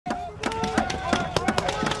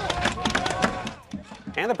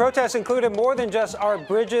And the protests included more than just our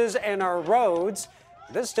bridges and our roads.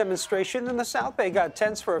 This demonstration in the South Bay got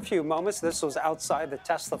tense for a few moments. This was outside the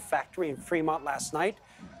Tesla factory in Fremont last night.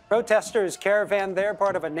 Protesters caravaned there,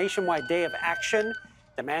 part of a nationwide day of action,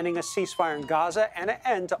 demanding a ceasefire in Gaza and an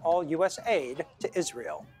end to all U.S. aid to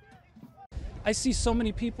Israel. I see so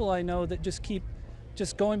many people I know that just keep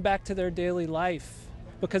going back to their daily life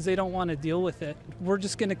because they don't want to deal with it. We're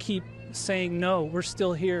just going to keep saying, no, we're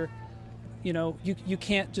still here. You know, you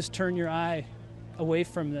can't just turn your eye away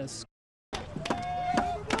from this.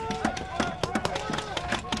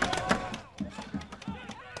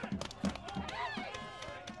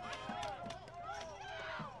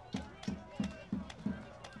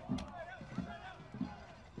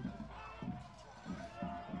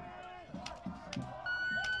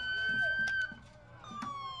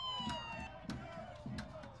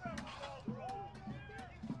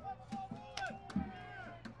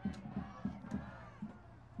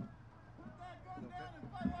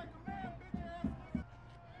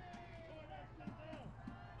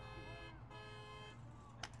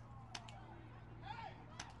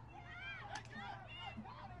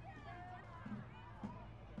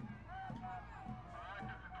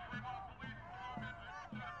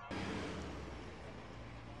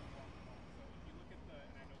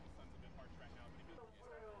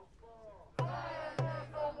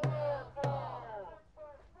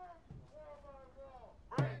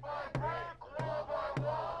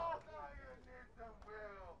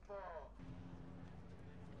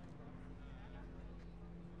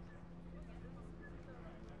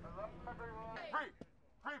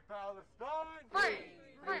 Free Palestine!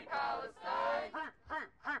 Free Palestine!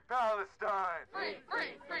 Free Palestine!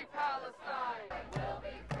 Free Palestine! We'll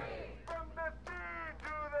be free! From the sea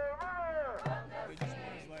to the river! From the sea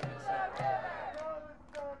to the river!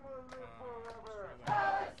 Palestine will live forever!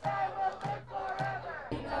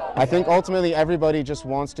 I think ultimately everybody just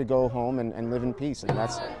wants to go home and live in peace, and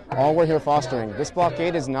that's all we're here fostering. This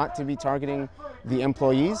blockade is not to be targeting the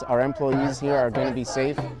employees. Our employees here are going to be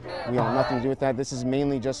safe. We want nothing to do with that. This is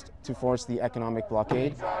mainly just to force the economic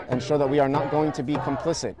blockade and show that we are not going to be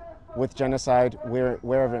complicit with genocide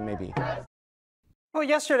wherever it may be. Well,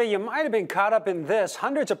 yesterday you might have been caught up in this.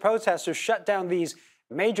 Hundreds of protesters shut down these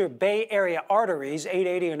major Bay Area arteries,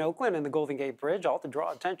 880 in Oakland and the Golden Gate Bridge, all to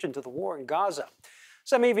draw attention to the war in Gaza.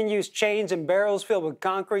 Some even used chains and barrels filled with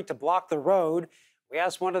concrete to block the road. We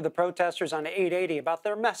asked one of the protesters on 880 about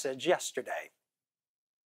their message yesterday.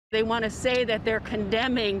 They want to say that they're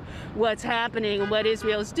condemning what's happening and what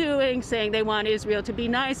Israel's doing, saying they want Israel to be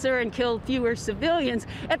nicer and kill fewer civilians.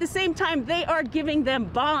 At the same time, they are giving them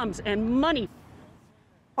bombs and money.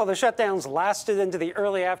 Well, the shutdowns lasted into the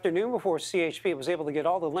early afternoon before CHP was able to get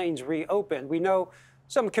all the lanes reopened. We know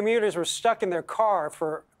some commuters were stuck in their cars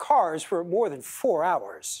for more than 4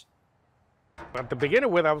 hours. At the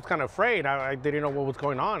beginning I was kind of afraid. I didn't know what was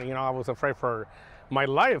going on. You know, I was afraid for my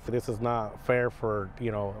life. This is not fair for,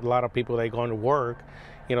 you know, a lot of people. They going to work,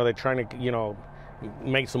 you know, they're trying to, you know,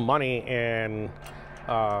 make some money, and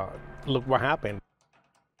look what happened.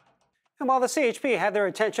 And while the CHP had their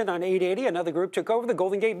attention on 880, another group took over the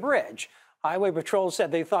Golden Gate Bridge. Highway Patrol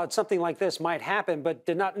said they thought something like this might happen, but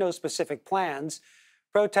did not know specific plans.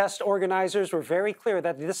 Protest organizers were very clear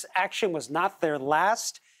that this action was not their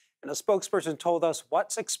last, and a spokesperson told us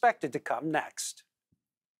what's expected to come next.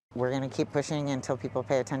 We're going to keep pushing until people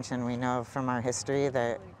pay attention. We know from our history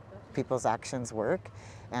that people's actions work,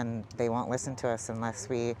 and they won't listen to us unless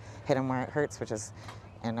we hit them where it hurts, which is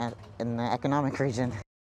in the economic region.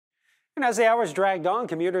 And as the hours dragged on,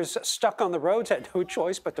 commuters stuck on the roads had no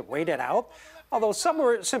choice but to wait it out. Although some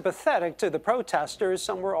were sympathetic to the protesters,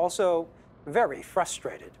 some were also very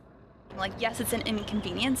frustrated. Like, yes, it's an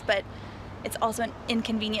inconvenience, but it's also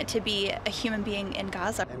inconvenient to be a human being in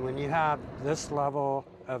Gaza. And when you have this level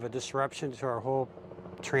of a disruption to our whole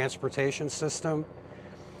transportation system,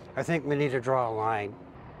 I think we need to draw a line.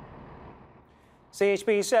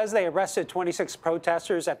 CHP says they arrested 26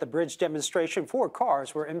 protesters at the bridge demonstration. 4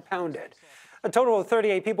 cars were impounded. A total of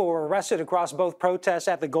 38 people were arrested across both protests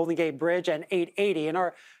at the Golden Gate Bridge and 880. And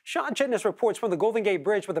our Sean Chitness reports from the Golden Gate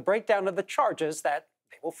Bridge with a breakdown of the charges that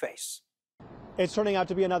they will face. It's turning out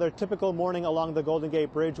to be another typical morning along the Golden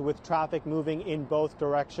Gate Bridge with traffic moving in both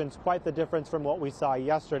directions. Quite the difference from what we saw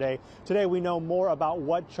yesterday. Today we know more about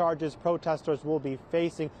what charges protesters will be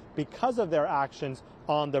facing. because of their actions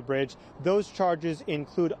on the bridge. Those charges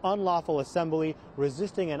include unlawful assembly,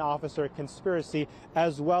 resisting an officer, conspiracy,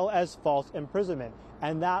 as well as false imprisonment.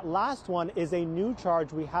 And that last one is a new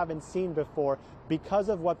charge we haven't seen before because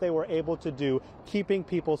of what they were able to do, keeping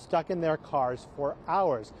people stuck in their cars for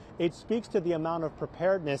hours. It speaks to the amount of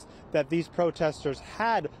preparedness that these protesters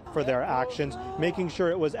had for their actions, making sure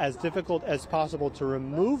it was as difficult as possible to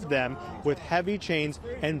remove them with heavy chains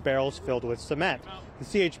and barrels filled with cement. The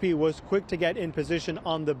CHP was quick to get in position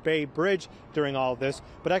on the Bay Bridge during all of this,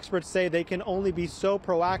 but experts say they can only be so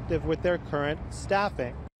proactive with their current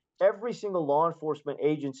staffing. Every single law enforcement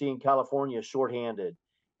agency in California is shorthanded.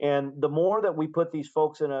 And the more that we put these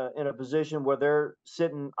folks in a position where they're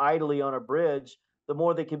sitting idly on a bridge, the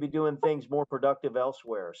more they can be doing things more productive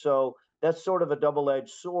elsewhere. So that's sort of a double-edged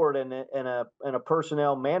sword and a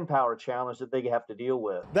personnel manpower challenge that they have to deal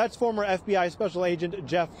with. That's former FBI Special Agent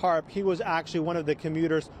Jeff Harp. He was actually one of the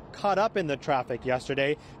commuters caught up in the traffic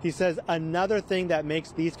yesterday. He says another thing that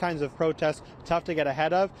makes these kinds of protests tough to get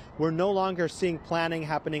ahead of, we're no longer seeing planning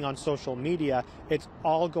happening on social media. It's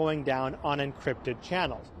all going down on encrypted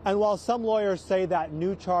channels. And while some lawyers say that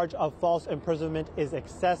new charge of false imprisonment is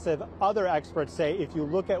excessive, other experts say if you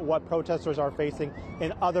look at what protesters are facing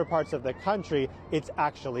in other parts of the country, it's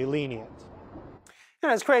actually lenient.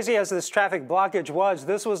 And as crazy as this traffic blockage was,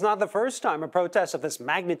 this was not the first time a protest of this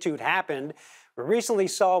magnitude happened. We recently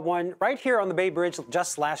saw one right here on the Bay Bridge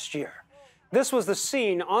just last year. This was the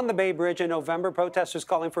scene on the Bay Bridge in November, protesters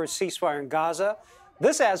calling for a ceasefire in Gaza.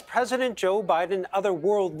 This as President Joe Biden and other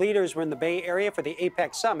world leaders were in the Bay Area for the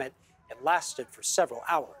APEC summit. It lasted for several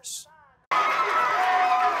hours.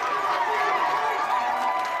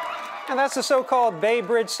 And that's the so-called Bay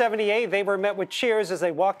Bridge 78. They were met with cheers as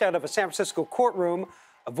they walked out of a San Francisco courtroom,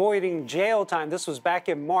 avoiding jail time. This was back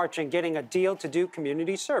in March and getting a deal to do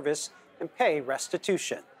community service and pay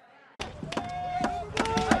restitution.